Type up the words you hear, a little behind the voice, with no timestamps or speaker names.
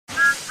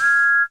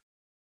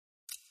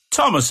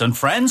Thomas and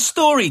Friends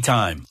story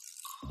time.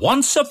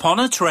 Once Upon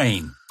a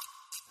Train.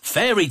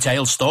 Fairy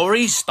tale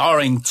stories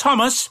starring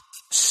Thomas,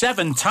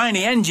 7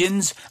 tiny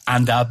engines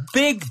and a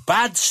big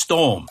bad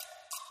storm.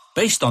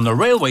 Based on the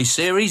railway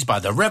series by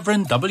the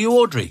Reverend W.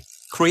 Awdry.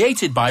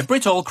 Created by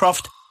Britt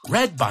Allcroft.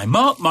 Read by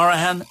Mark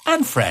Morahan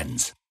and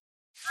friends.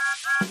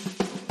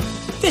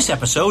 This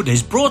episode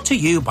is brought to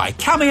you by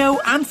Cameo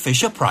and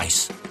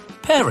Fisher-Price.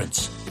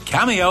 Parents,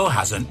 Cameo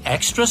has an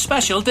extra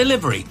special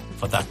delivery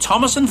for the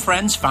Thomas and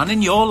Friends fan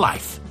in your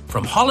life.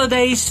 From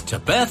holidays to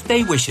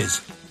birthday wishes.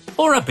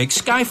 Or a big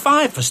Sky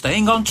 5 for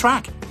staying on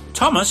track.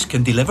 Thomas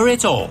can deliver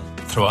it all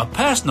through a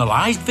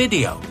personalised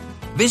video.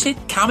 Visit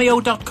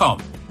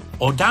cameo.com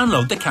or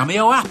download the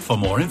Cameo app for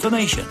more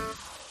information.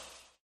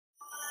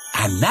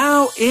 And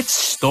now it's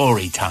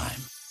story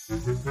time.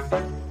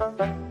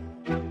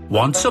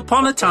 Once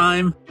upon a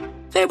time,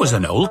 there was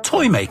an old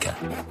toy maker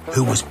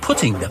who was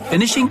putting the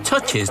finishing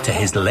touches to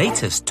his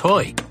latest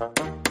toy.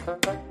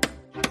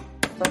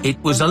 It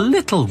was a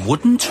little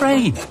wooden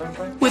train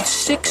with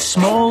 6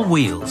 small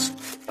wheels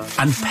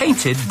and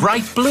painted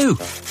bright blue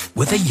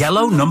with a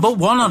yellow number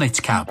 1 on its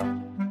cab.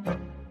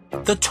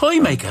 The toy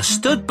maker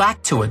stood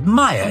back to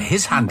admire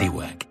his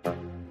handiwork.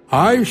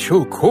 I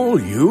shall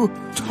call you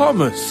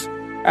Thomas,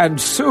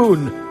 and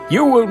soon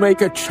you will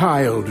make a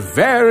child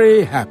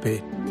very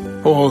happy.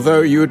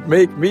 Although you'd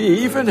make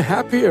me even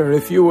happier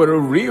if you were a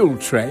real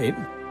train.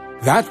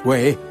 That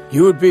way,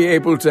 you'd be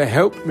able to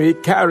help me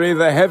carry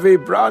the heavy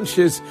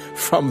branches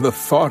from the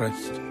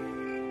forest.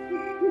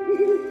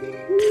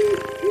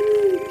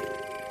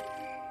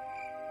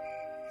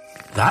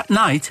 That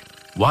night,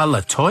 while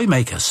the toy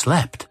maker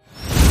slept,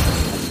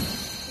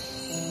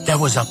 there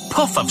was a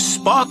puff of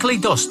sparkly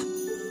dust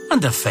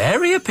and a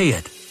fairy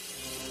appeared.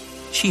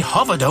 She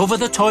hovered over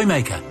the toy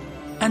maker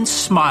and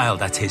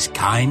smiled at his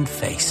kind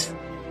face.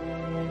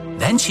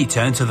 Then she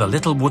turned to the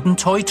little wooden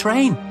toy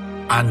train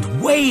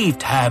and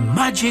waved her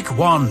magic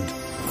wand.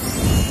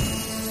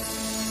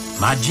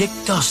 Magic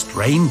dust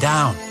rained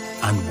down,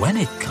 and when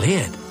it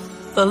cleared,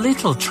 the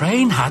little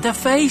train had a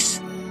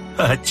face.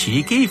 A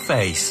cheeky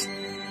face.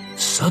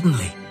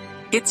 Suddenly,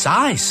 its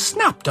eyes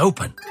snapped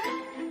open.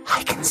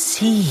 I can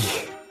see.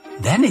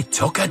 Then it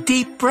took a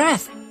deep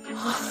breath.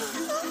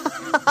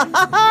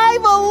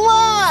 I'm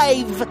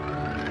alive!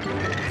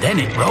 Then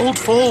it rolled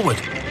forward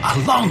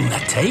along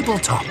the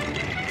tabletop.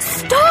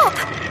 Stop!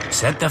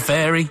 Said the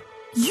fairy.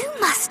 You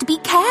must be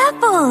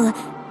careful.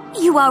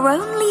 You are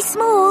only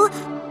small,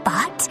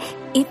 but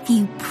if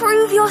you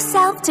prove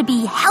yourself to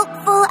be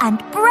helpful and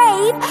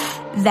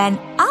brave, then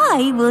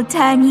I will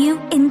turn you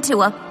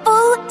into a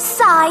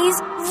full-size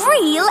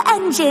real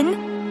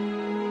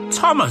engine.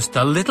 Thomas,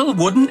 the little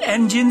wooden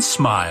engine,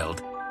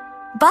 smiled.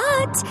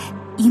 But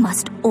you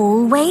must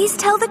always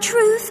tell the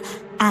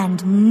truth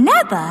and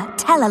never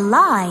tell a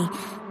lie,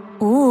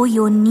 or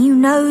your new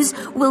nose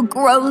will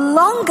grow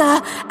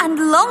longer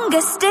and longer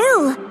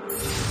still.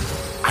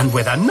 And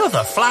with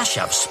another flash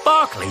of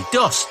sparkly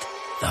dust,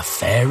 the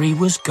fairy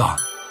was gone.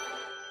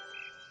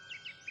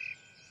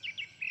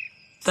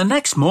 The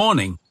next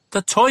morning,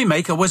 the toy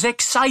maker was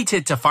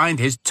excited to find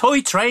his toy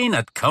train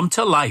had come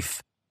to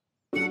life.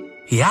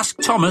 He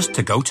asked Thomas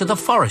to go to the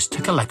forest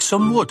to collect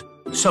some wood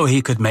so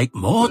he could make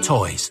more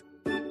toys.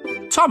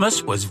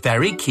 Thomas was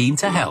very keen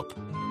to help.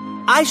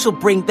 I shall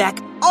bring back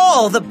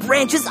all the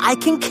branches I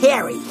can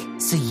carry,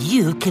 so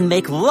you can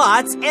make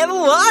lots and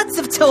lots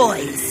of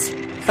toys.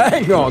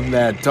 Hang on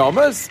there,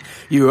 Thomas.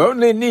 You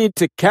only need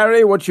to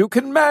carry what you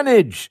can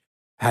manage.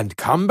 And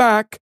come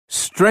back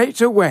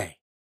straight away.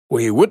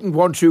 We wouldn't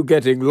want you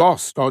getting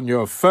lost on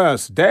your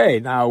first day,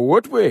 now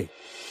would we?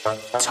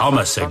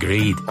 Thomas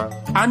agreed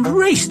and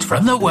raced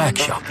from the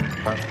workshop.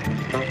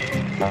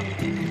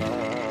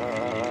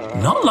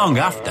 Not long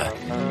after,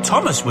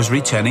 Thomas was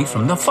returning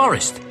from the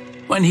forest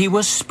when he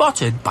was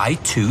spotted by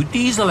 2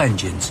 diesel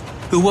engines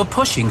who were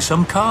pushing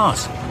some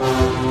cars.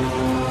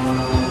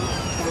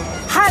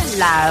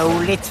 Hello,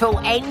 little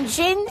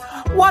engine.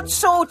 What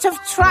sort of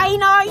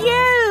train are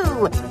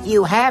you?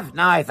 You have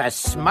neither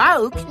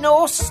smoke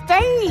nor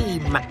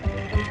steam.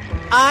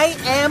 I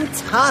am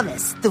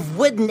Thomas, the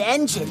wooden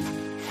engine.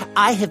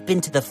 I have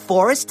been to the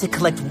forest to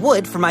collect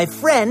wood for my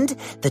friend,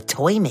 the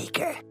toy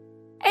maker.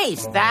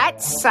 Is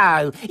that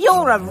so?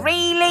 You're a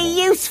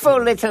really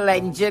useful little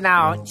engine,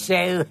 aren't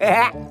you?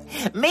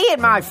 Me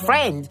and my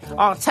friend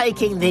are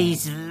taking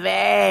these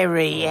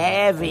very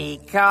heavy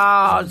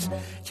cars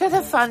to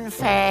the fun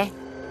fair.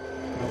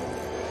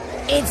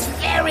 It's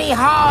very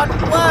hard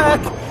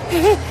work.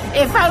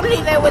 If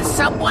only there was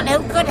someone who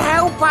could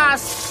help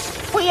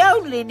us. We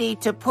only need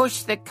to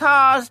push the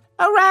cars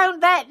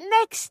around that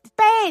next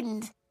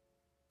bend.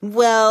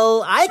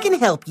 Well, I can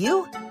help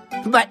you.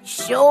 But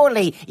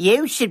surely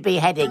you should be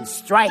heading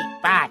straight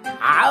back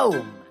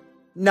home.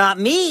 Not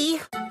me.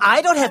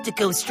 I don't have to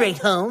go straight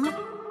home,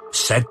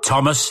 said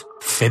Thomas,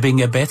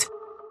 fibbing a bit,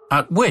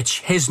 at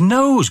which his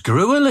nose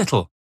grew a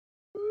little.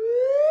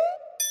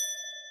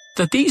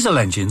 The diesel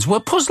engines were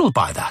puzzled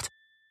by that,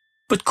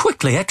 but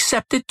quickly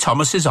accepted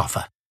Thomas's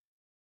offer.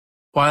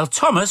 While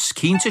Thomas,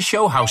 keen to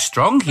show how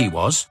strong he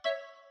was,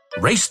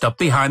 raced up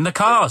behind the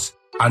cars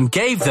and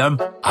gave them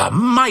a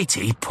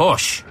mighty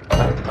push.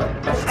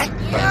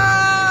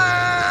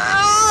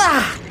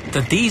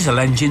 The diesel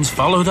engines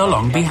followed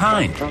along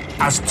behind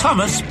as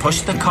Thomas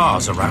pushed the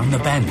cars around the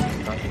bend.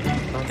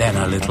 Then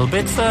a little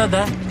bit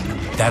further,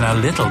 then a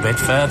little bit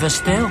further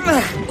still,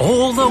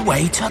 all the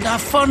way to the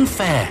fun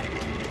fair.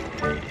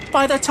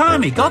 By the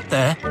time he got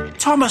there,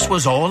 Thomas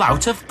was all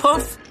out of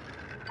puff.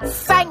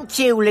 Thank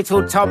you,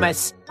 little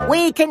Thomas.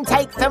 We can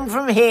take them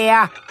from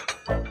here.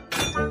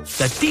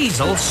 The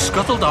diesel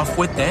scuttled off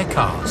with their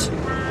cars.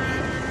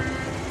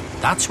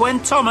 That's when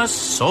Thomas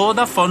saw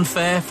the fun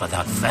fair for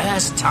the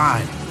first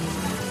time.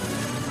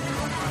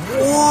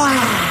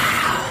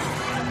 Wow!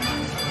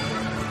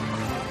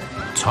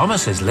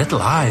 Thomas's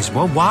little eyes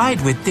were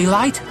wide with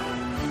delight.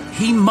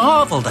 He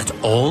marvelled at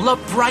all the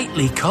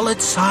brightly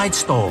coloured side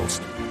stalls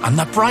and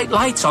the bright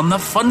lights on the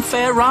fun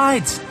fair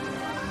rides.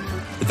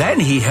 Then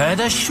he heard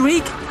a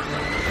shriek.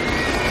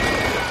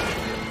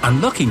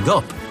 And looking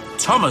up,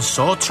 Thomas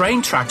saw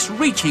train tracks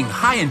reaching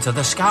high into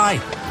the sky,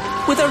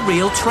 with a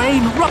real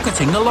train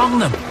rocketing along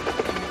them.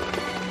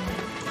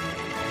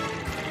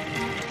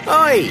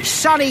 Hey,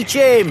 Sonny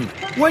Jim,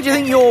 where do you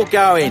think you're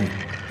going?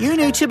 You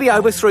need to be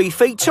over 3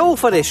 feet tall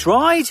for this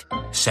ride,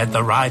 said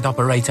the ride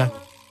operator,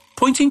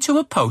 pointing to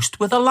a post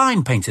with a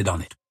line painted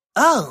on it.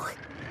 Oh,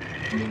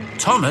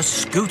 Thomas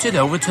scooted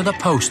over to the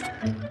post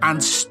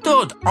and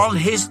stood on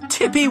his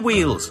tippy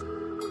wheels.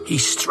 He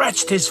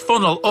stretched his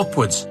funnel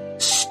upwards,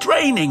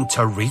 straining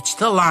to reach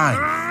the line.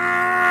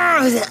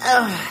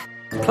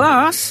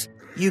 Plus,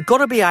 you've got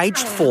to be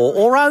aged 4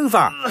 or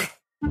over.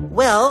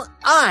 well,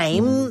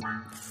 I'm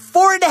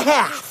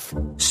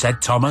 4.5.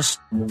 Said Thomas,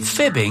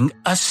 fibbing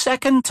a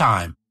second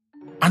time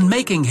and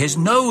making his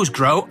nose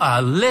grow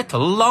a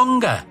little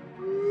longer.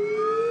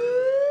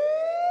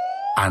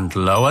 And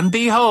lo and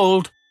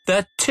behold,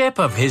 the tip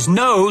of his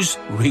nose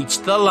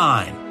reached the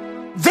line.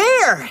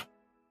 There!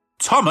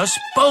 Thomas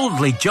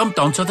boldly jumped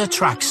onto the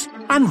tracks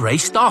and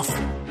raced off.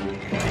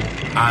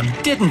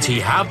 And didn't he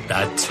have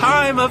the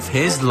time of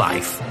his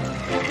life?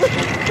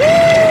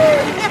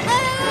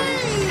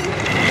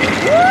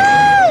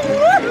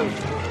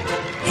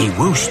 He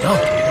whooshed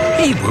up,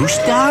 he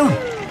whooshed down.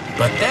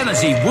 But then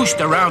as he whooshed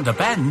around a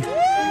bend,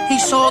 he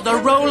saw the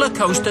roller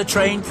coaster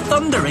train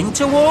thundering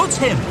towards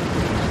him.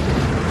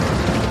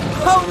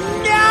 Oh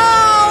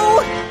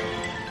no!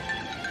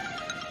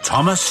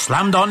 Thomas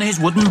slammed on his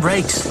wooden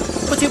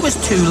brakes, but it was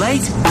too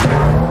late.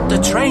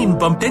 The train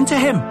bumped into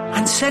him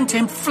and sent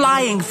him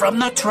flying from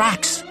the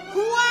tracks.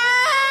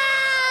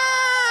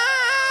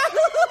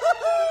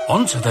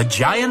 Onto the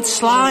giant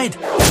slide.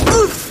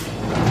 Oof!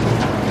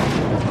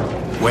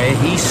 Where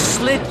he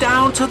slid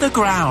down to the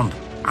ground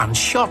and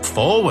shot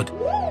forward,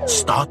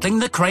 startling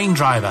the crane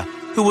driver,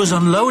 who was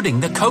unloading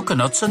the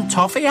coconuts and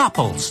toffee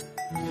apples.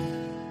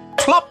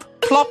 Plop,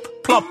 plop,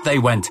 plop they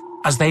went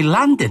as they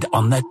landed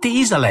on the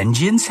diesel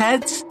engine's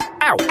heads.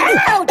 Ow,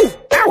 ow,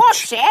 ow!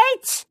 Watch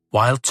it!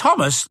 While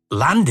Thomas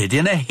landed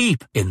in a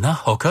heap in the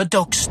Hooker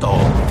Duck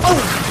stall.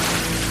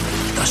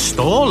 Oh, The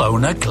stall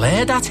owner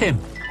glared at him,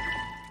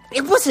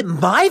 it wasn't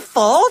my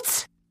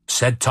fault.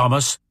 said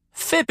Thomas,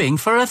 fibbing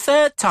for a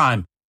third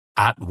time,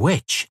 at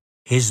which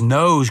his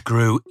nose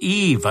grew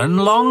even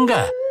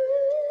longer,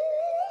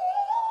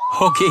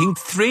 hugging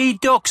 3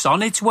 ducks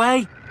on its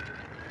way.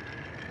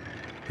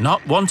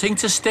 Not wanting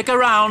to stick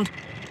around,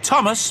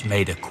 Thomas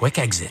made a quick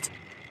exit.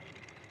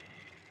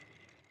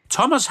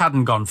 Thomas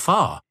hadn't gone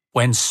far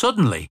when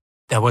suddenly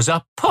there was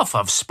a puff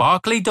of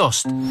sparkly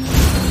dust,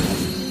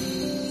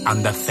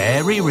 and the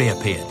fairy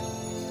reappeared.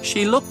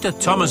 She looked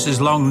at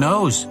Thomas's long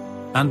nose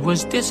and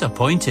was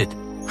disappointed.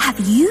 Have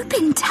you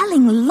been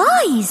telling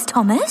lies,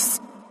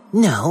 Thomas?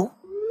 No.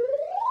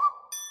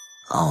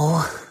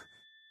 Oh,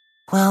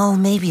 well,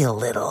 maybe a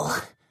little.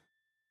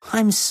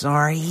 I'm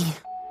sorry.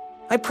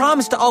 I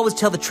promise to always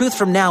tell the truth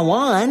from now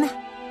on.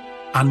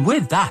 And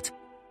with that,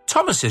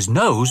 Thomas's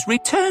nose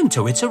returned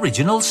to its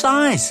original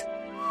size.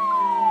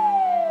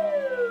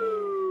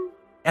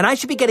 And I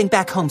should be getting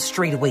back home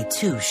straight away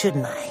too,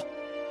 shouldn't I?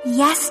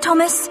 Yes,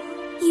 Thomas,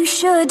 you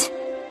should.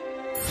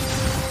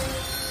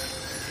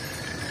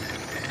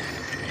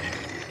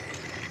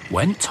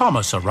 When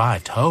Thomas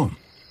arrived home,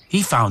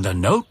 he found a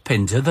note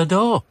pinned to the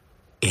door.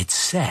 It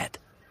said,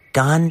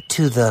 Gone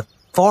to the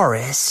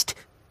forest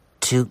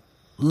to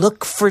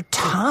look for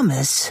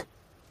Thomas.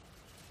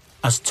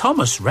 As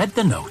Thomas read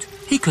the note,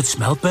 he could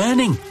smell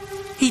burning.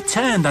 He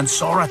turned and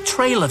saw a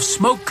trail of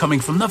smoke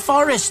coming from the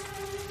forest.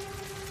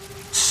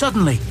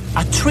 Suddenly,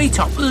 a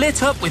treetop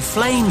lit up with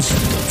flames,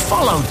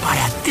 followed by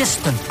a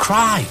distant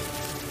cry.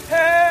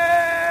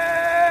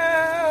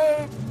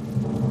 Help!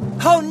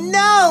 Oh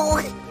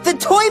no! The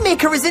toy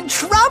maker is in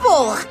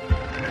trouble!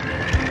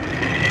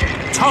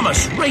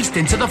 Thomas raced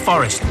into the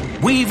forest,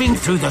 weaving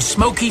through the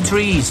smoky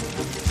trees.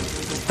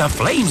 The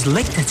flames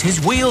licked at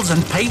his wheels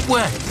and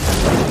paintwork.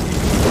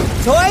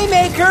 Toy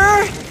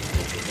maker!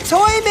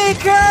 Toy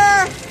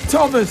maker!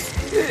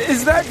 Thomas,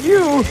 is that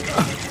you?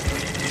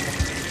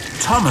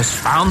 Thomas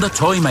found the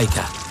toy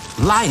maker,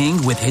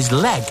 lying with his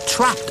leg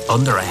trapped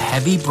under a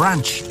heavy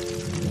branch.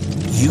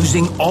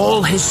 Using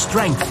all his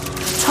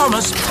strength,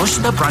 Thomas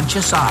pushed the branch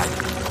aside.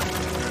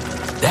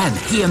 Then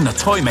he and the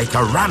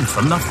Toymaker ran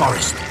from the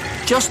forest,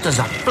 just as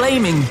a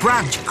flaming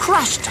branch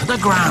crashed to the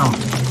ground.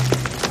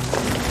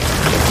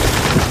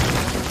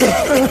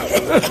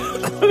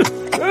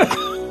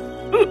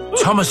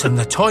 Thomas and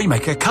the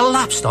Toymaker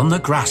collapsed on the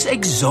grass,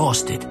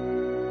 exhausted.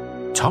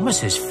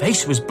 Thomas's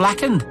face was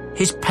blackened.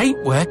 His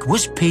paintwork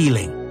was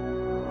peeling.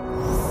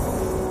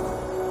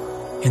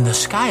 In the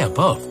sky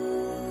above,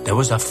 there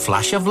was a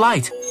flash of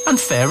light and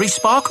fairy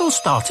sparkles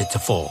started to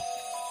fall,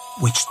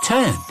 which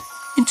turned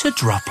into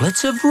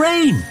droplets of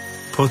rain,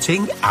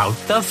 putting out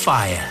the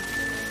fire.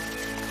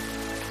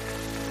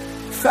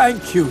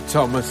 Thank you,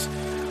 Thomas.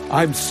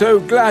 I'm so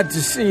glad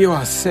to see you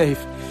are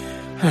safe.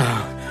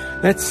 Now,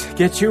 let's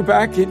get you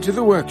back into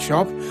the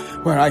workshop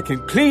where I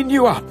can clean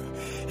you up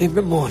in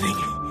the morning.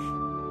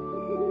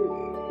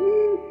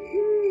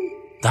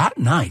 That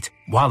night,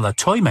 while the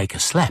Toymaker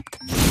slept,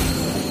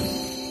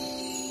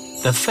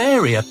 the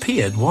fairy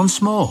appeared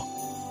once more.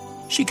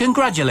 She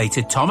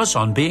congratulated Thomas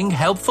on being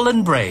helpful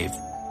and brave.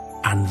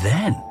 And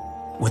then,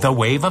 with a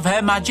wave of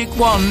her magic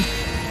wand,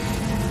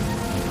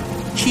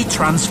 she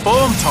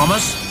transformed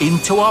Thomas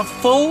into a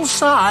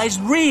full-size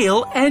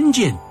real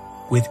engine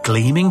with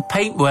gleaming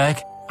paintwork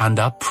and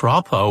a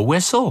proper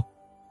whistle.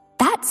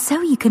 That's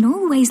so you can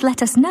always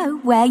let us know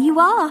where you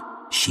are,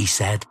 she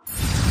said.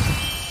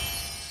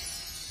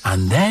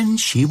 And then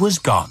she was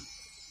gone.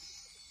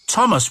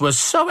 Thomas was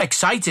so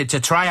excited to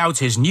try out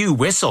his new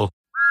whistle.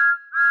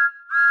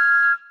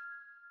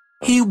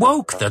 He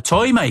woke the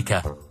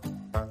Toymaker.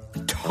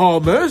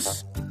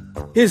 Thomas?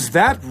 Is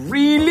that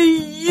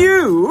really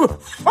you?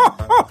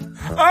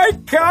 I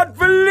can't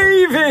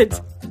believe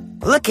it!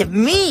 Look at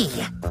me!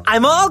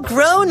 I'm all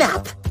grown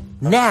up.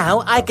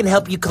 Now I can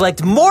help you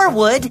collect more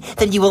wood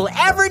than you will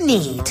ever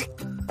need.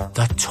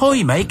 The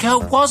Toymaker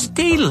was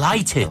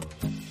delighted,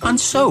 and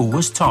so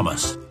was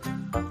Thomas.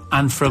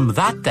 And from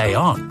that day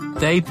on,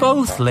 they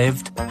both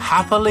lived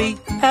happily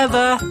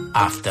ever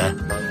after.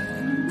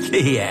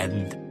 The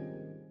end.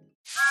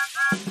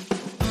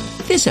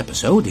 This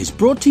episode is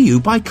brought to you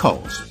by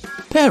Coles.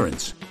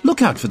 Parents,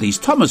 look out for these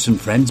Thomas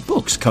and Friends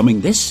books coming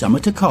this summer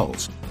to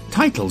Coles.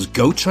 Titles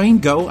Go Train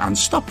Go and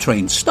Stop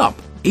Train Stop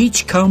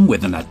each come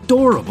with an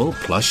adorable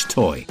plush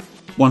toy.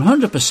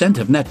 100%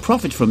 of net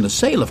profit from the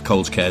sale of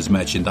Coles Cares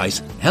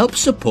merchandise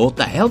helps support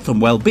the health and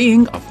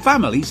well-being of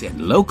families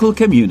in local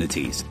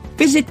communities.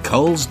 Visit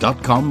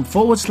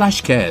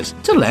coles.com/cares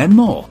to learn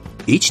more.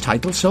 Each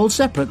title sold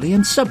separately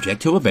and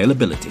subject to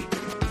availability.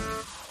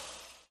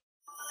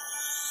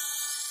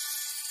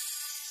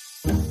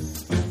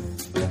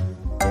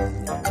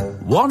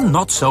 One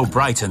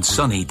not-so-bright and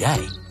sunny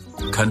day,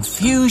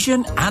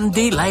 confusion and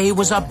delay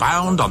was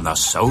abound on the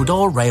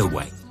Sodor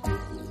Railway.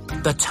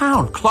 The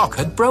town clock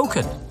had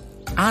broken,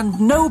 and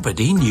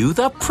nobody knew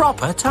the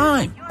proper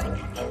time.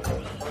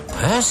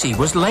 Percy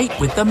was late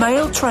with the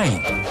mail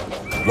train,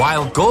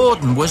 while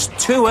Gordon was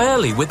too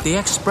early with the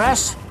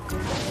express.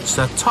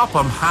 Sir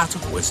Topham Hatt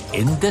was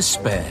in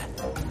despair.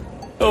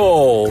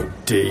 Oh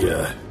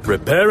dear,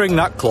 repairing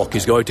that clock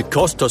is going to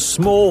cost a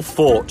small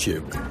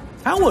fortune.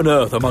 How on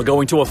earth am I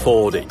going to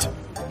afford it?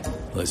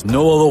 There's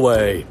no other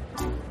way.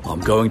 I'm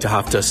going to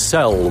have to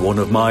sell one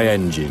of my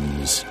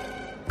engines.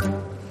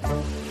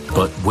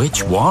 But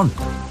which one?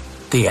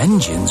 The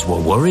engines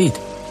were worried,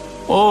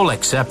 all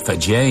except for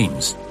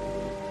James.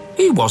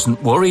 He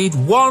wasn't worried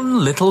one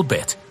little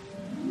bit.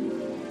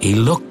 He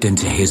looked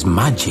into his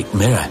magic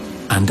mirror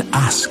and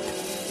asked,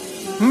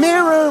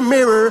 Mirror,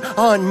 mirror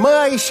on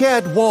my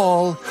shed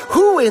wall,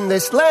 who in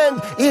this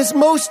land is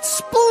most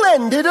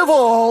splendid of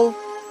all?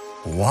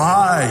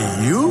 Why,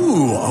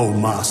 you, O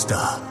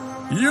Master.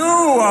 You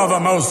are the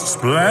most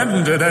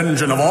splendid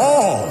engine of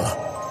all.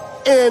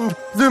 And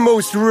the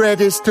most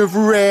reddest of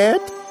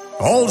red?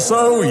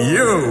 Also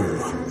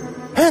you.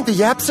 And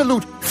the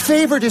absolute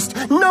favoritist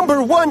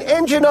 #1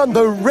 engine on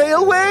the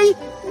railway?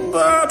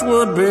 That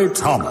would be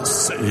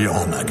Thomas,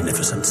 your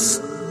magnificence.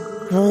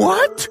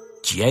 What?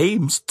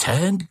 James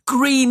turned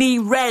greeny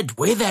red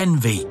with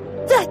envy.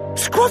 That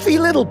scruffy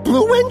little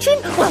blue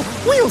engine? Well,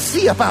 we'll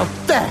see about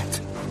that.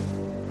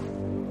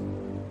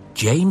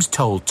 James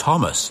told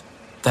Thomas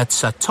that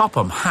Sir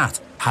Topham Hatt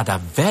had a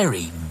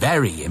very,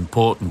 very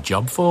important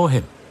job for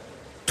him.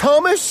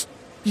 Thomas,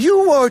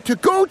 you are to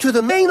go to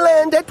the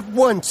mainland at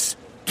once,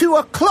 to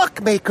a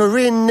clockmaker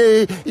in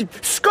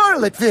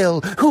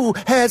Scarletville who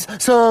has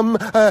some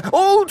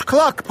old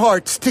clock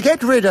parts to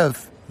get rid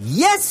of.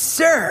 Yes,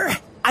 sir.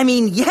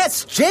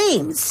 Yes,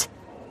 James.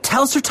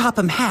 Tell Sir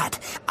Topham Hatt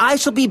I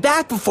shall be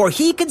back before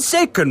he can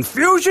say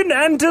confusion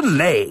and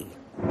delay.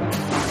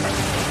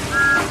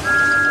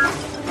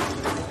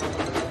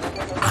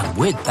 And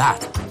with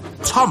that,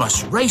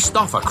 Thomas raced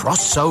off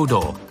across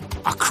Sodor,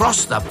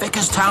 across the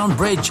Vickerstown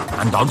Bridge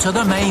and onto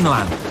the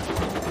mainland.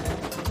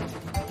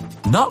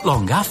 Not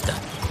long after,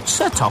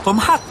 Sir Topham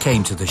Hatt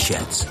came to the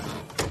sheds.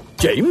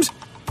 James,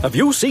 have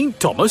you seen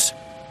Thomas?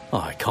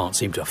 I can't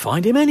seem to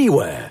find him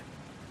anywhere.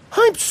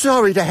 I'm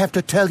sorry to have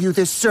to tell you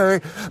this, sir,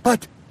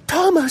 but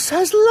Thomas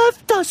has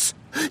left us.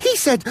 He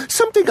said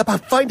something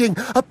about finding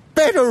a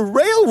better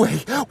railway,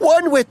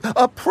 one with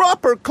a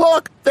proper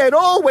clock that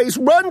always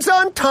runs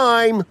on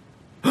time.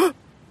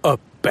 A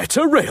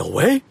better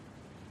railway?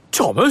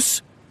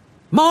 Thomas?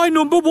 My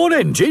number one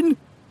engine?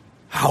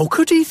 How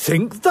could he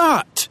think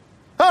that?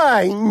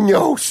 I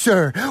know,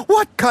 sir.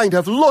 What kind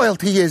of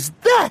loyalty is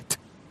that?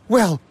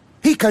 Well,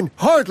 he can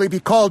hardly be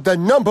called the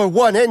number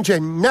one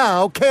engine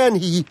now, can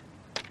he?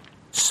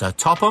 Sir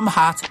Topham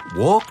Hatt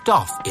walked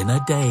off in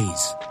a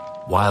daze,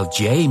 while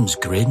James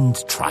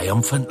grinned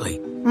triumphantly.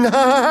 Now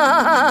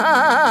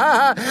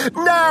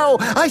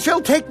I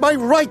shall take my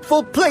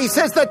rightful place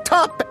as the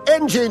top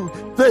engine,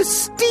 the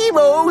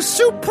Steamo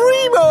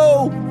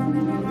Supremo!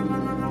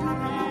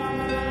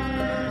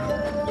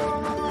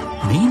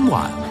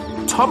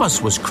 Meanwhile,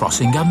 Thomas was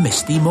crossing a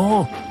misty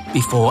moor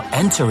before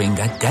entering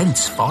a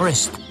dense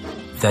forest.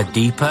 The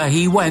deeper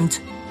he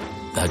went,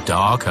 the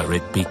darker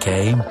it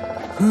became.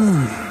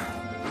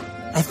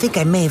 I think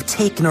I may have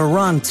taken a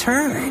wrong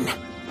turn.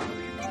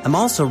 I'm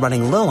also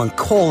running low on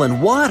coal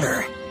and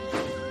water.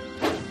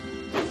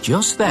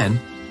 Just then,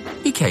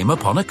 he came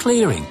upon a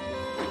clearing,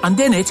 and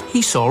in it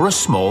he saw a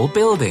small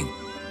building.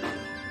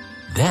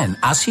 Then,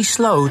 as he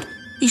slowed,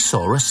 he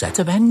saw a set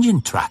of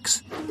engine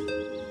tracks.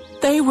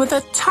 They were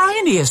the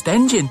tiniest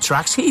engine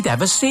tracks he'd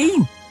ever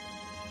seen.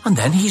 And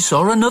then he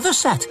saw another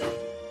set,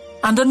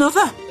 and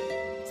another.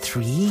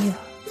 3,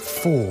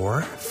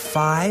 4,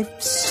 5,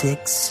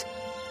 6,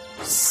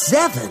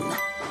 7.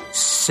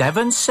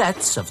 7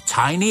 sets of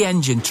tiny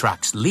engine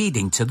tracks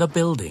leading to the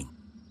building.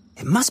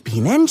 It must be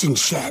an engine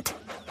shed.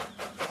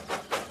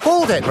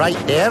 Hold it right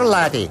there,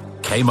 laddie,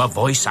 Came a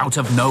voice out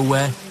of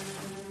nowhere.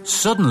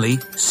 Suddenly,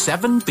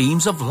 7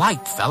 beams of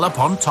light fell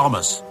upon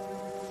Thomas.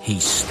 He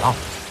stopped.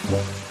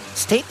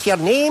 State your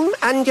name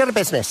and your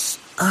business.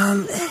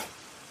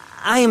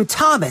 I am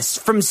Thomas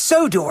from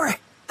Sodor.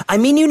 I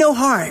mean you no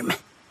harm.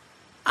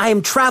 I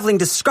am traveling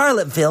to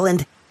Scarletville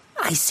and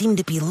I seem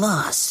to be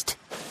lost.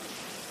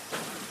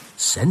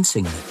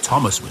 Sensing that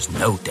Thomas was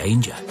no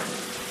danger,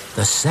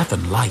 the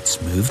 7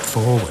 lights moved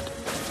forward,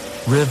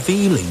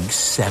 revealing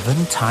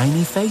 7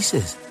 tiny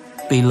faces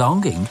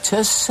belonging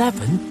to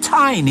 7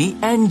 tiny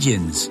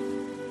engines.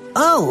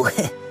 Oh,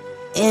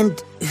 and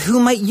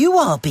who might you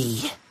all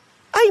be?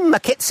 I'm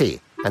McKitsy,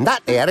 and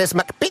that there is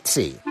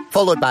McBitsy,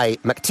 followed by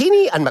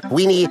McTeeny and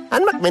McWeeny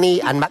and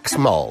McMinnie and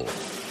McSmall.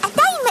 And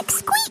I'm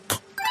McSqueak,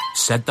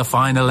 said the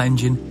final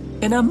engine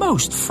in a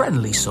most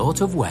friendly sort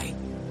of way.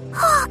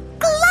 Oh,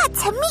 glad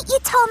to meet you,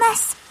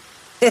 Thomas.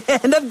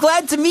 And I'm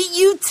glad to meet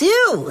you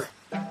too.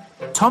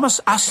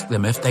 Thomas asked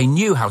them if they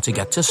knew how to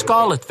get to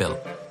Scarletville,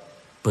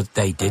 but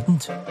they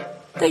didn't.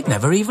 They'd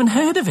never even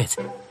heard of it.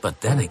 But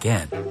then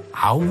again,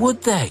 how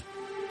would they?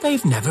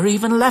 They've never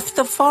even left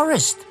the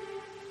forest.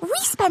 We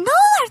spend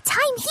all our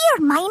time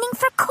here mining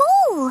for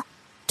coal.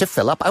 To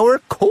fill up our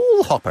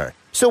coal hopper,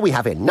 so we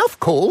have enough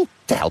coal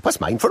to help us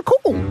mine for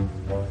coal.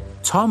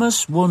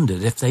 Thomas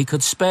wondered if they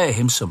could spare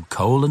him some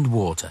coal and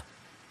water,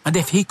 and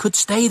if he could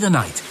stay the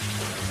night.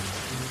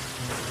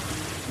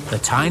 The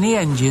tiny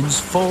engines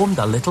formed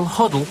a little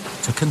huddle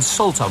to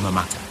consult on the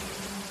matter,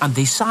 and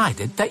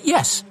decided that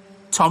yes,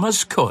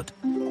 Thomas could.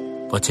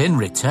 But in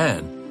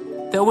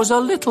return, there was a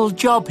little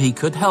job he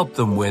could help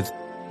them with.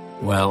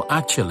 Well,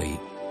 actually,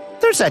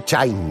 There's a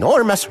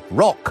ginormous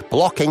rock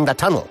blocking the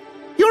tunnel.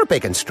 You're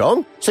big and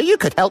strong, so you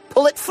could help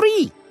pull it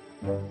free.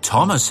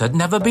 Thomas had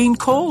never been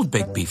called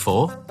big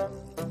before.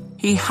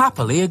 He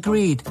happily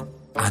agreed,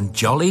 and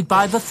jollied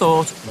by the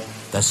thought,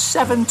 the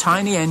 7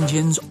 tiny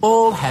engines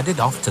all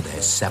headed off to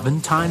their 7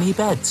 tiny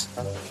beds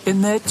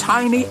in their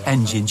tiny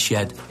engine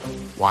shed,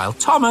 while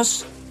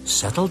Thomas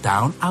settled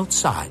down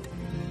outside.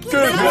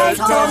 Good night,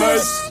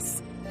 Thomas.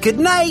 Good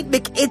night,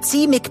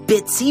 McItsy,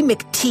 McBitsy,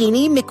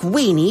 McTeeny,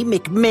 McWeeny,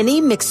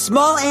 McMinnie,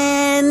 McSmall,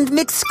 and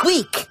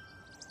McSqueak.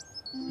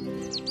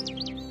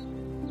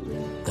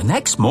 The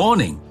next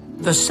morning,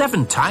 the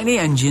 7 tiny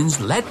engines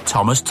led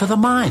Thomas to the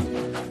mine,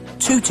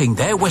 tooting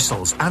their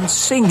whistles and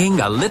singing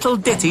a little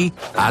ditty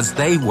as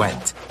they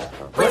went.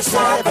 We're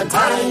 7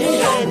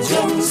 tiny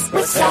engines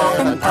with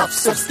 7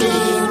 puffs of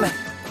steam,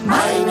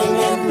 mining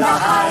in the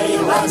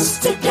highlands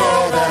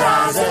together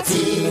as a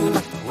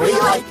team. We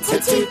like to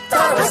toot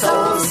our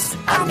whistles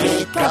and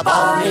make a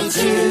bonny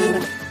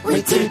tune.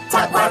 We toot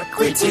at work,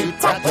 we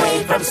toot at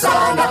play, from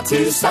sun up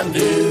to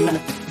sundoon.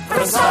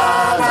 From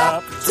sun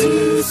up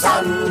to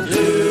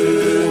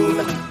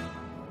sundoon.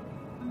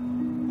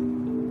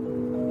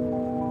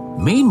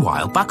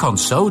 Meanwhile, back on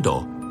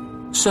Sodor,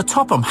 Sir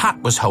Topham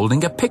Hatt was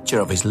holding a picture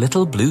of his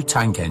little blue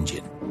tank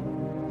engine.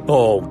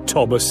 Oh,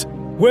 Thomas,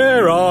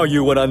 where are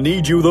you when I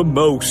need you the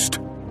most?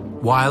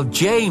 While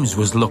James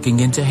was looking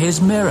into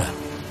his mirror.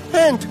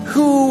 And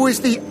who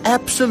is the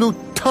absolute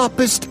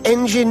toppest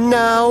engine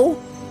now?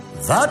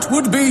 That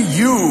would be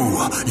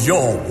you,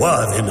 your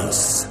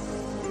worthiness.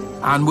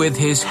 And with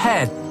his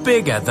head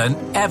bigger than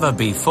ever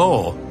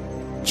before,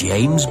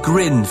 James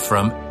grinned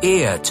from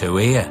ear to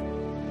ear.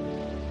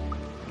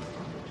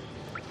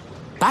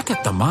 Back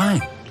at the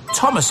mine,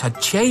 Thomas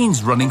had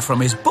chains running from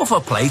his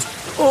buffer plate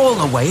all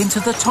the way into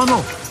the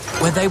tunnel.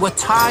 where they were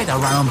tied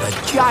around the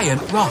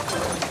giant rock.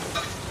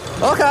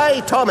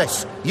 Okay,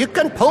 Thomas, you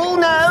can pull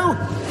now.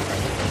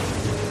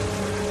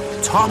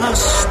 Thomas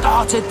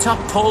started to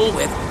pull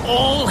with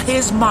all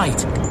his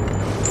might.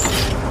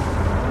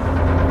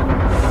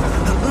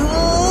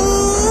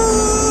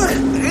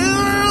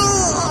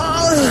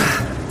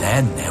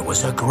 Then there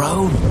was a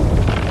groan,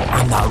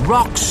 and the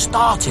rock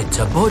started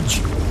to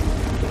budge.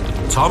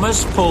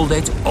 Thomas pulled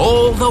it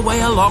all the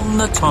way along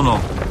the tunnel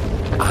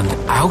and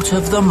out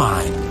of the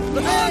mine.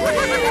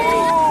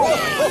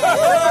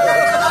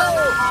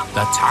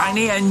 The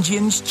tiny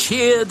engines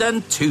cheered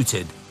and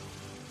tooted.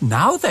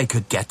 Now they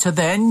could get to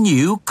their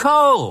new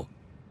coal.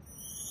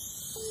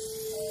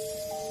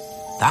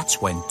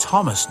 That's when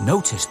Thomas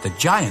noticed the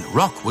giant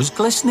rock was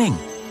glistening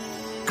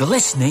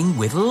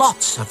with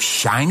lots of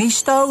shiny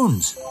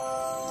stones.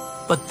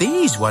 But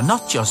these were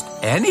not just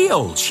any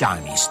old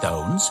shiny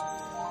stones.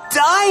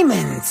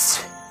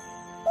 Diamonds!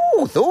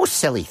 Oh, those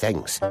silly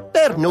things.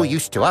 They're no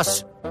use to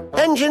us.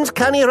 Engines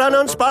can't run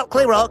on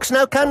sparkly rocks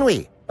now, can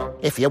we?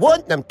 If you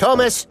want them,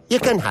 Thomas, you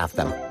can have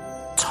them.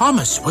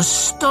 Thomas was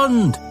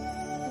stunned.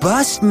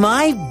 Bust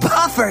my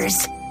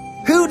buffers!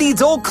 Who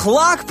needs old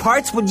clock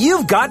parts when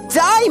you've got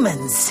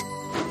diamonds?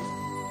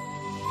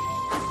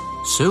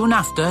 Soon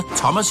after,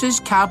 Thomas's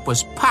cab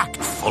was packed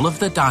full of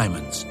the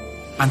diamonds,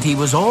 and he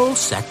was all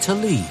set to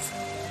leave.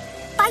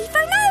 Bye for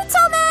now,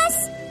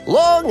 Thomas!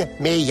 Long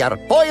may your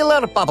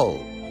boiler bubble.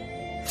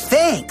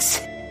 Thanks!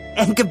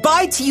 And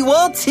goodbye to you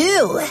all,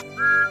 too!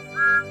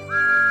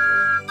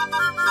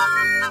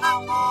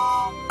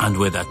 And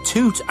with a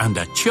toot and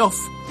a chuff,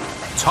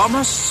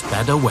 Thomas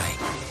sped away,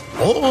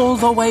 all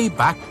the way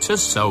back to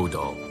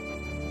Sodor.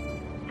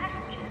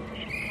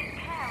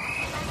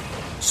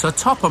 Sir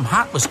Topham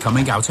Hatt was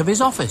coming out of his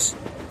office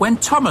when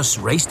Thomas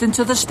raced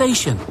into the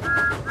station.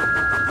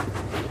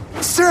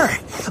 Sir,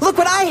 look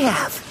what I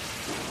have!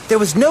 There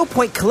was no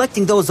point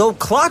collecting those old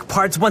clock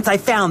parts once I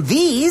found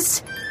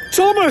these.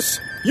 Thomas,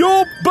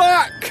 you're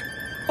back!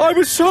 I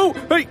was so...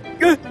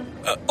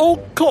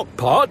 old clock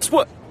parts?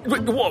 What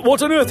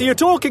on earth are you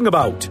talking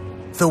about?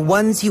 The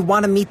ones you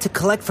wanted me to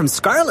collect from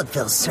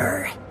Scarletville,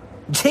 sir.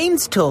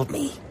 James told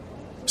me.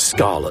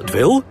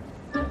 Scarletville?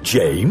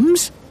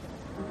 James?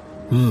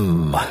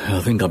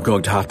 I think I'm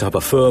going to have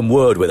a firm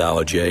word with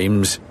our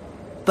James.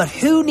 But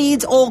who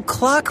needs old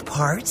clock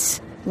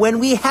parts when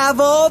we have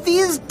all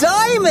these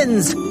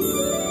diamonds?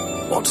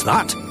 What's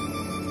that?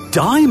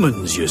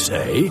 Diamonds, you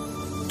say?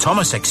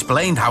 Thomas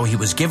explained how he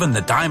was given the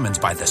diamonds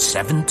by the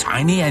 7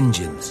 tiny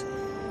engines.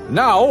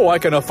 Now I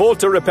can afford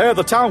to repair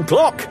the town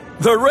clock.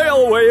 The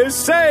railway is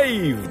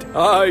saved.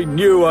 I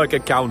knew I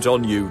could count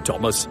on you,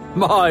 Thomas.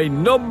 My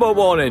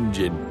 #1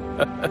 engine.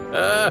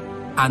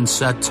 And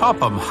Sir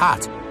Topham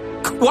Hatt,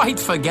 quite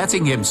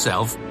forgetting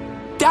himself,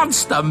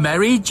 danced a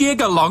merry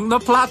jig along the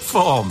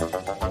platform.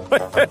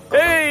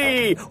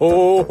 Hey!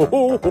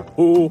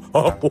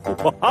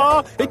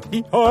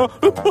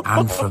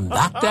 And from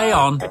that day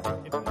on,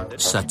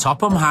 Sir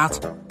Topham Hatt,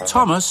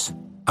 Thomas,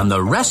 and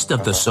the rest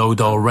of the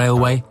Sodor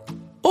Railway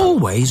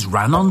always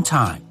ran on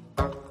time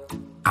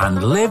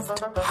and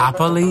lived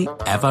happily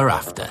ever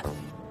after,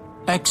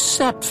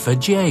 except for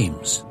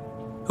James,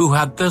 who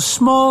had the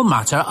small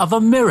matter of a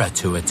mirror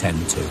to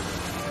attend to.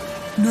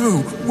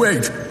 No,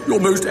 wait, your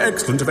most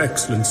excellent of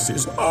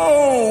excellencies.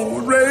 Oh,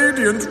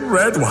 radiant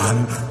red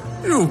one.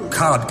 You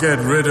can't get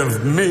rid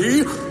of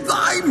me.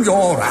 I'm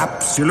your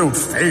absolute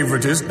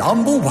favoritist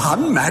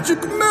 #1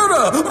 magic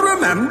mirror,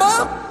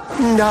 remember?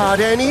 Not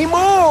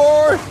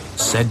anymore,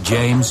 said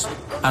James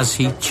as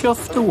he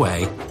chuffed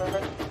away.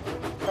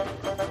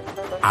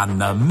 And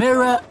the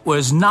mirror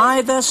was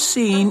neither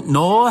seen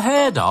nor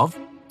heard of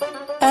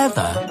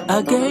ever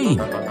again.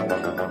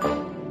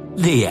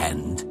 The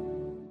end.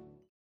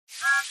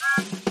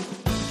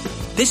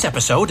 This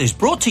episode is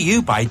brought to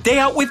you by Day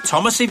Out with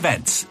Thomas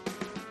Events.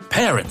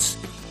 Parents,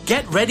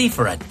 get ready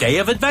for a day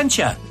of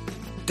adventure.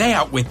 Day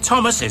Out with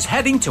Thomas is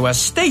heading to a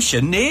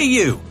station near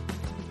you.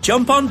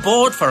 Jump on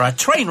board for a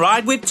train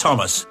ride with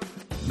Thomas.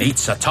 Meet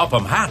Sir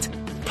Topham Hatt,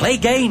 play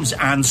games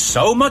and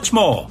so much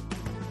more.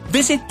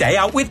 Visit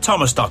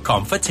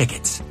dayoutwiththomas.com for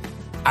tickets.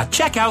 At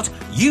checkout,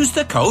 use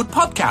the code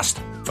PODCAST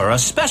for a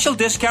special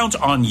discount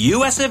on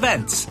US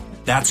events.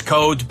 That's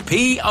code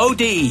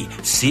PODCAST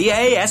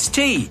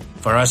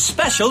for a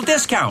special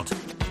discount.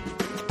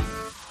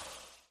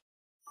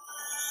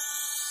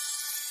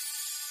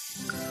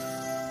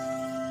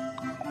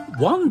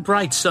 One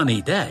bright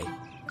sunny day,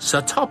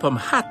 Sir Topham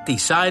Hatt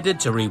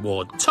decided to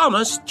reward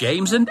Thomas,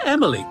 James and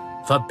Emily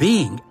for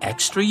being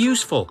extra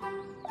useful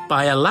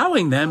by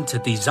allowing them to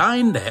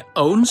design their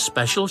own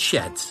special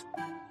sheds.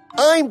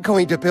 I'm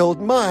going to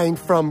build mine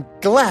from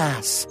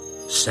glass,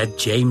 said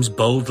James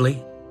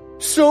boldly.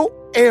 So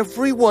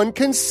everyone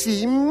can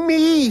see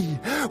me,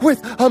 with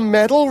a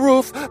metal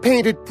roof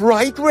painted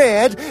bright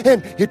red,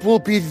 and it will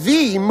be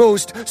the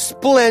most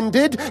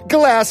splendid,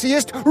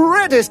 glassiest,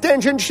 reddest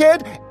engine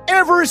shed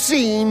ever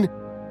seen.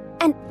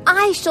 And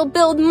I shall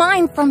build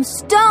mine from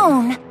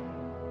stone,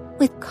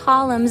 with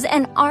columns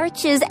and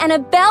arches and a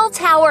bell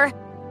tower,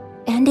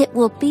 and it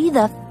will be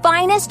the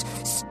finest,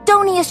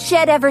 stoniest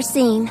shed ever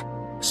seen,"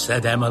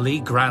 said Emily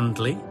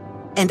grandly.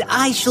 And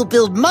I shall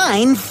build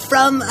mine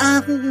from,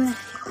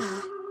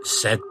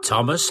 said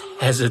Thomas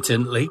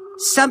hesitantly.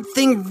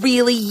 something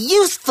really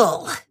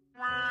useful.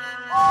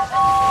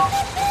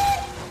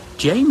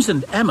 James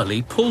and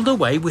Emily pulled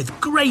away with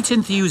great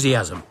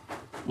enthusiasm,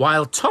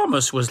 while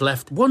Thomas was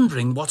left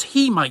wondering what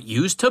he might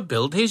use to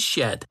build his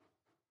shed.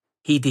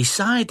 He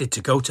decided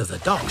to go to the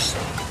docks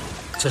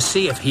to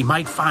see if he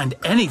might find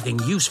anything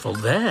useful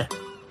there.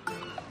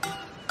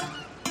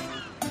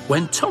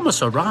 When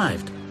Thomas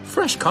arrived,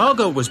 fresh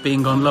cargo was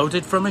being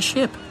unloaded from a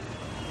ship.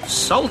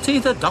 Salty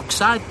the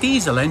dockside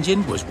diesel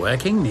engine was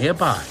working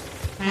nearby.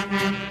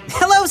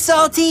 Hello,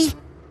 Salty.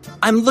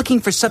 I'm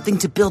looking for something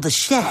to build a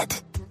shed.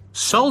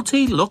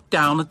 Salty looked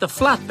down at the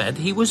flatbed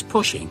he was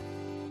pushing.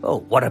 Oh,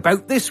 what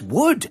about this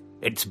wood?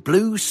 It's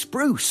blue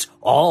spruce,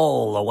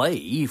 all the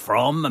way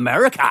from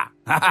America.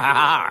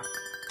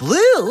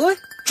 Blue?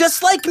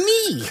 Just like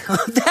me.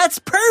 That's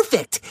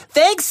perfect.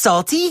 Thanks,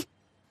 Salty.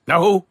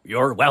 No,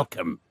 you're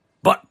welcome.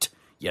 But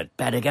you'd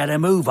better get a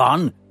move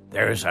on.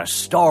 There's a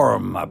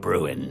storm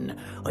a-brewing.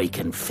 I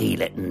can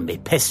feel it in me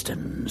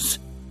pistons.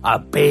 A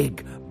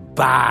big,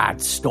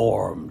 bad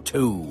storm,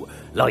 too.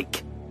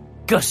 Like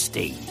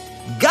Gusty.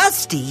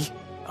 Gusty?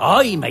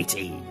 Aye,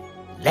 matey.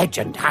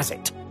 Legend has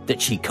it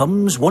that she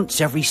comes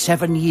once every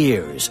 7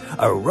 years,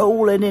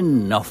 a-rolling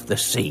in off the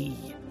sea.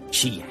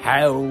 She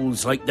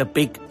howls like the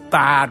big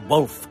bad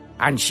wolf,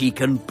 and she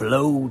can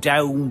blow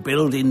down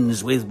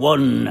buildings with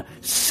one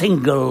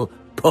single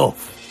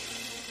puff.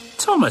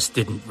 Thomas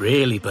didn't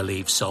really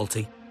believe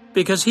Salty,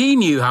 because he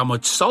knew how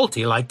much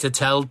Salty liked to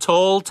tell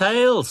tall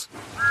tales.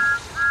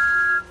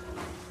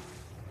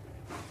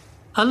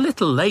 A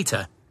little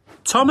later,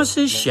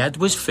 Thomas's shed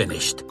was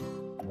finished.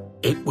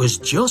 It was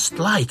just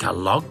like a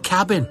log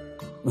cabin,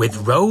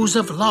 with rows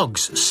of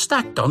logs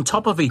stacked on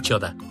top of each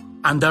other,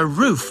 and a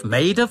roof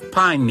made of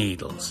pine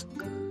needles.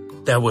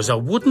 There was a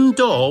wooden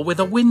door with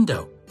a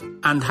window,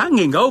 and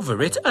hanging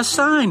over it a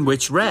sign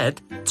which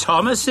read,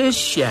 Thomas's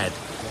Shed.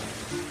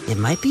 It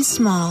might be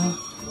small,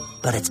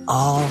 but it's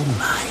all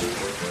mine.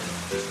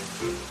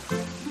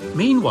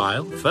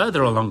 Meanwhile,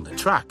 further along the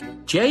track,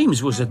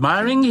 James was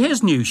admiring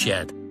his new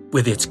shed.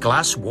 With its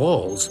glass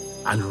walls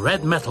and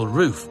red metal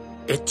roof,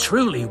 it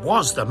truly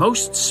was the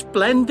most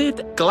splendid,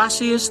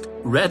 glassiest,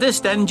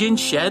 reddest engine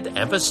shed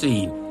ever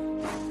seen.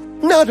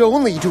 Not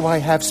only do I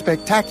have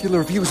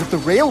spectacular views of the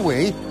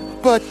railway,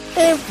 but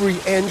every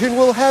engine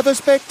will have a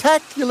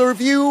spectacular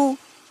view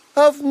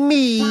of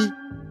me.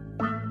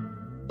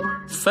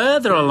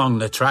 Further along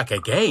the track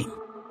again,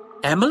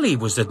 Emily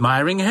was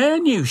admiring her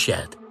new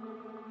shed.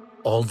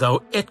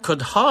 Although it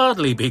could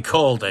hardly be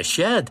called a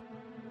shed,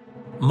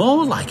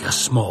 more like a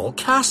small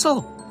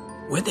castle,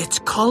 with its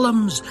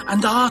columns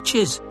and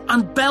arches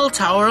and bell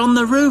tower on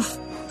the roof.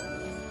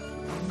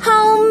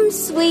 Home,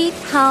 sweet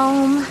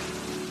home.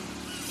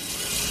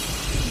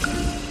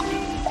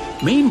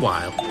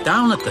 Meanwhile,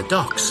 down at the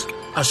docks,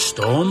 a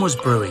storm was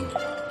brewing.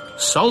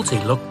 Salty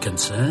looked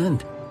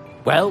concerned.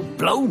 Well,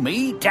 blow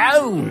me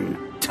down.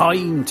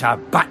 Time to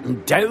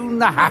batten down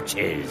the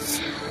hatches.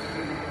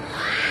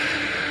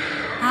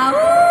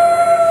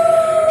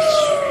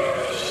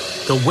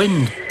 The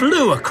wind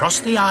blew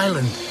across the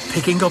island,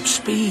 picking up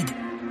speed.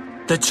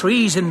 The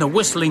trees in the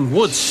whistling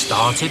woods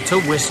started to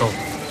whistle.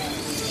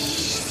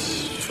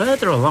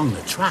 Further along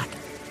the track,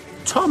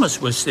 Thomas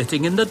was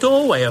sitting in the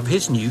doorway of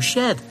his new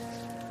shed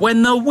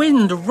when the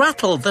wind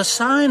rattled the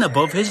sign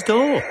above his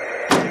door.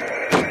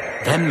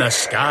 Then the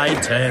sky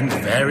turned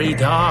very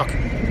dark.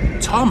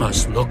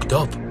 Thomas looked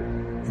up.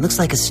 Looks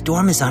like a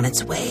storm is on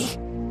its way.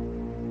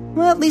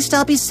 Well, at least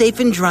I'll be safe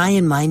and dry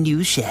in my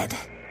new shed.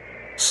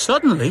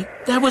 Suddenly,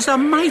 there was a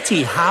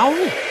mighty howl.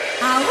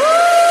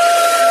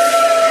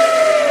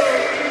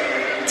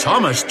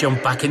 Thomas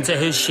jumped back into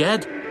his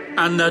shed,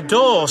 and the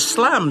door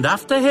slammed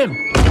after him.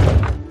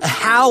 A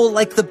howl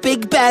like the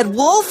big bad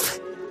wolf?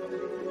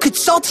 Could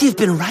Salty have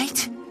been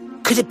right?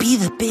 Could it be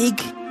the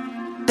big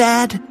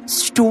bad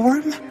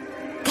storm?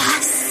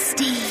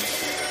 Gusty.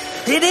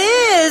 It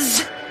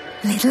is!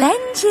 Little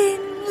engine,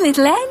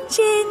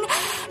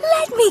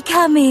 let me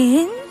come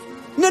in.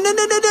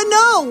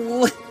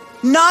 No!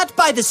 Not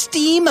by the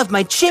steam of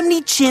my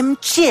chimney chim.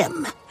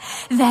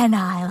 Then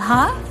I'll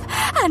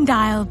huff, and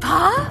I'll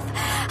puff,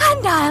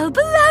 and I'll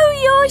blow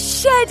your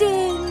shed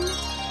in.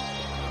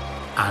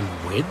 And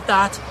with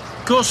that,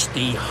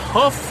 Gusty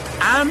huffed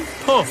and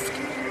puffed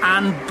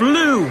and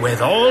blew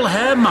with all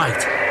her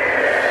might.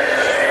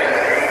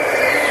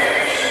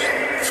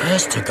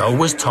 First to go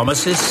was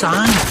Thomas's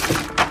sign,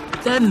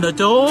 then the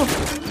door,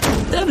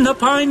 then the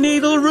pine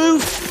needle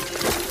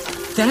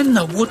roof, then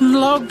the wooden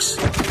logs,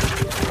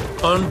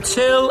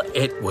 until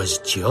it was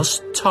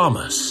just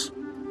Thomas.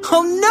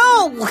 Oh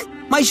no!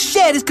 My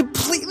shed is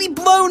completely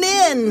blown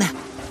in!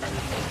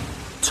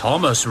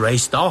 Thomas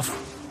raced off,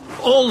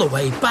 all the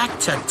way back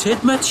to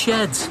Tidmouth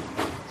Sheds,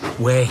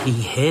 where he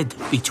hid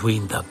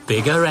between the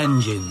bigger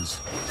engines.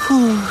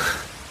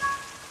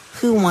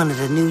 Who wanted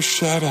a new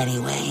shed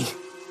anyway?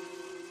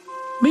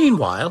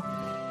 Meanwhile,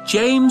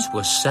 James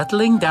was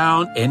settling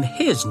down in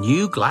his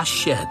new glass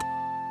shed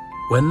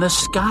when the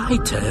sky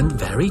turned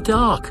very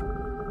dark.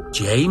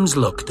 James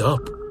looked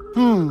up.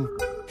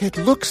 It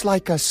looks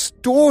like a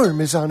storm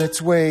is on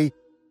its way.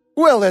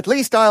 Well, at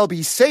least I'll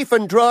be safe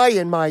and dry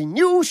in my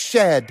new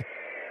shed.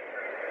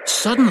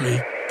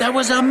 Suddenly, there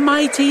was a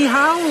mighty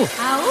howl.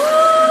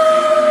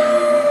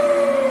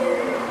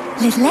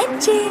 Little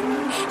engine,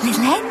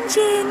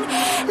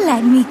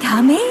 let me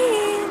come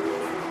in.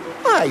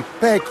 I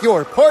beg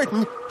your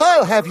pardon.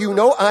 I'll have you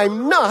know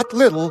I'm not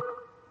little.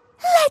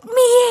 Let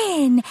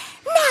me in,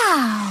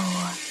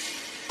 now.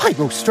 I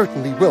most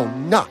certainly will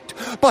not,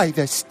 by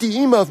the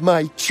steam of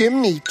my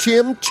chimney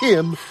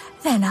chim.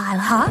 Then I'll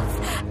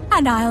huff,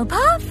 and I'll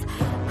puff,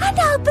 and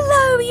I'll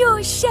blow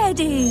your shed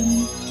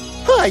in.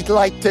 I'd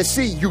like to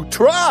see you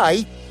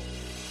try.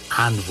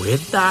 And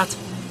with that,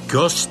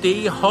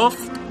 Gusty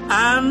huffed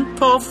and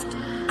puffed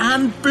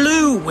and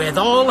blew with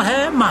all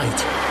her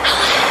might.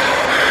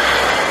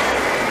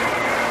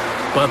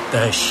 But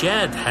the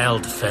shed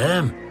held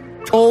firm.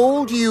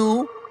 Told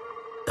you.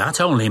 That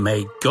only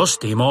made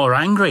Gusty more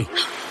angry.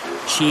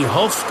 She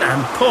huffed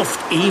and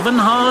puffed even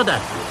harder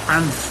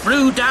and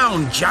threw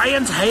down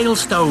giant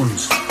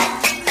hailstones.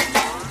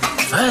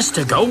 First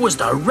to go was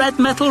the red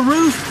metal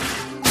roof,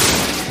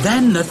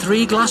 then the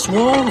 3 glass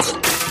walls,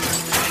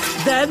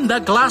 then the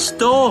glass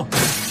door,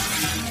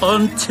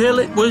 until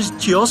it was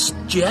just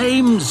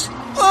James.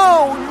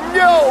 Oh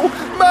no!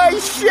 My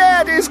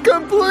shed is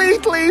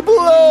completely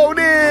blown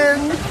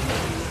in!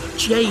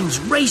 James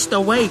raced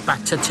away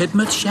back to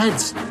Tidmouth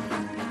Sheds.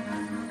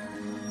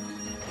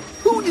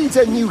 Who needs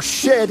a new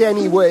shed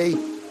anyway?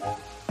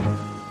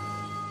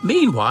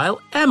 Meanwhile,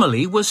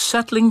 Emily was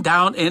settling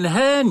down in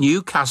her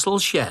new castle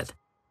shed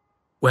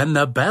when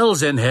the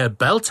bells in her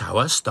bell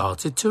tower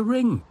started to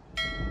ring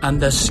and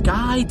the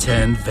sky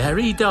turned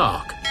very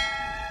dark.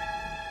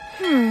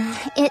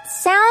 It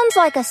sounds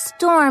like a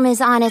storm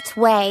is on its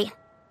way.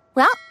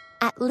 Well,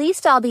 at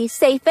least I'll be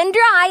safe and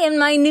dry in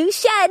my new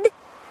shed.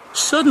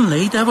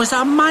 Suddenly, there was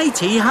a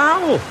mighty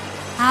howl.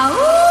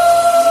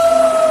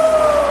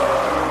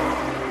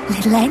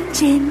 Little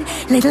engine,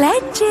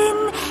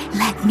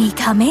 let me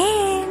come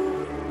in.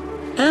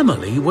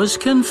 Emily was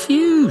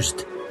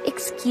confused.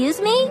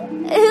 Excuse me?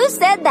 Who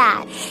said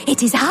that?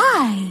 It is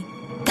I,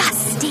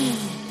 Gusty,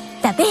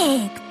 the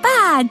big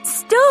bad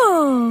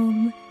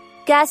storm.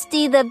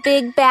 Gusty the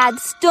big bad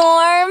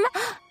storm?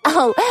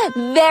 Oh,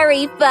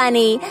 very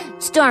funny.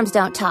 Storms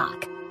don't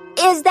talk.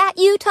 Is that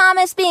you,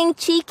 Thomas, being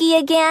cheeky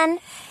again?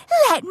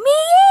 Let me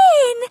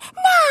in,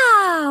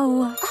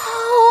 now.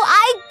 Oh,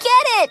 I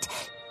get it.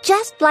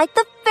 Just like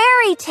the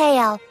fairy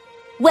tale.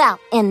 Well,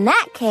 in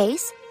that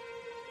case...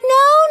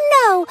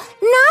 No,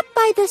 not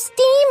by the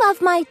steam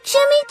of my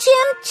chimmy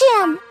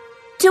chim.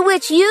 To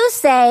which you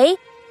say...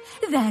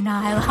 Then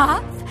I'll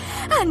huff,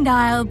 and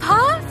I'll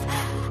puff,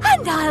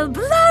 and I'll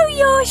blow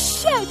your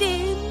shed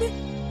in.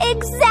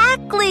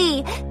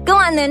 Exactly. Go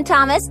on then,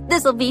 Thomas.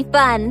 This'll be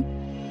fun.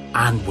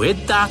 And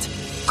with that,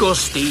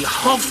 Gusty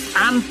huffed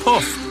and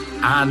puffed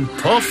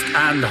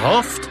and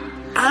huffed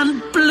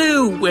and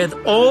blew with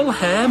all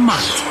her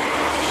might.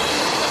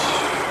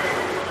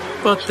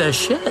 But the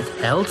shed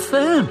held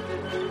firm,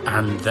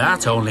 and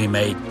that only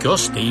made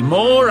Gusty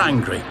more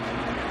angry.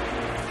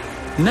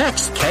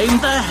 Next came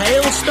the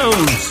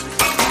hailstones,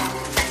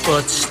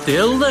 but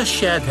still the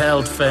shed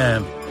held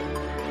firm.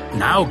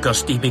 Now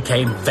Gusty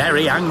became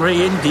very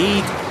angry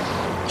indeed.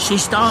 She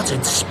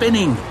started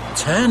spinning,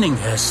 turning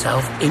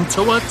herself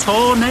into a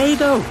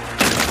tornado.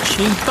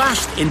 She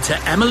bashed into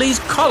Emily's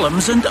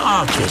columns and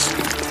arches.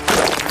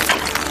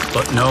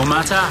 But no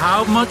matter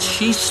how much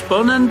she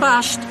spun and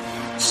bashed,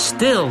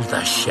 still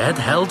the shed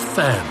held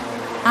firm.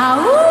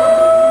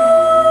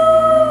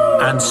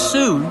 And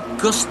soon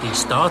Gusty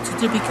started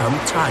to become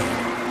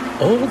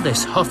tired. All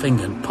this huffing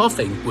and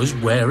puffing was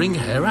wearing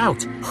her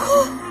out.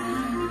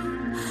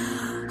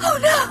 Oh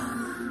no!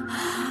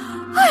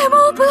 I am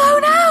all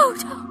blown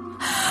out!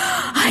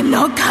 I'm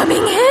not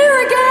coming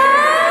here again!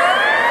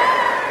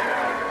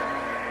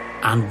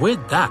 And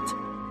with that,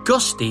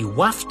 Gusty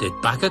wafted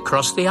back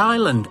across the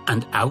island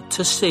and out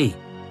to sea,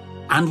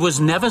 and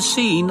was never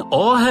seen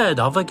or heard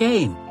of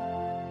again.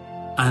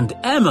 And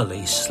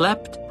Emily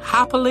slept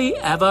happily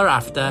ever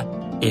after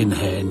in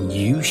her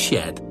new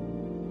shed.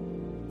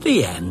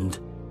 The end.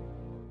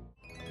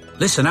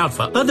 Listen out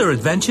for other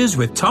adventures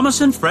with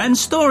Thomas and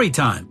Friends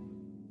Storytime.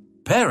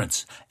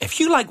 Parents, if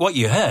you like what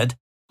you heard,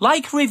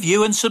 like,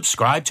 review and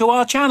subscribe to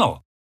our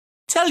channel.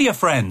 Tell your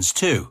friends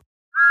too.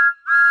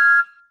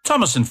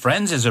 Thomas and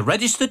Friends is a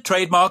registered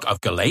trademark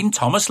of Ghislaine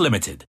Thomas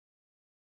Limited.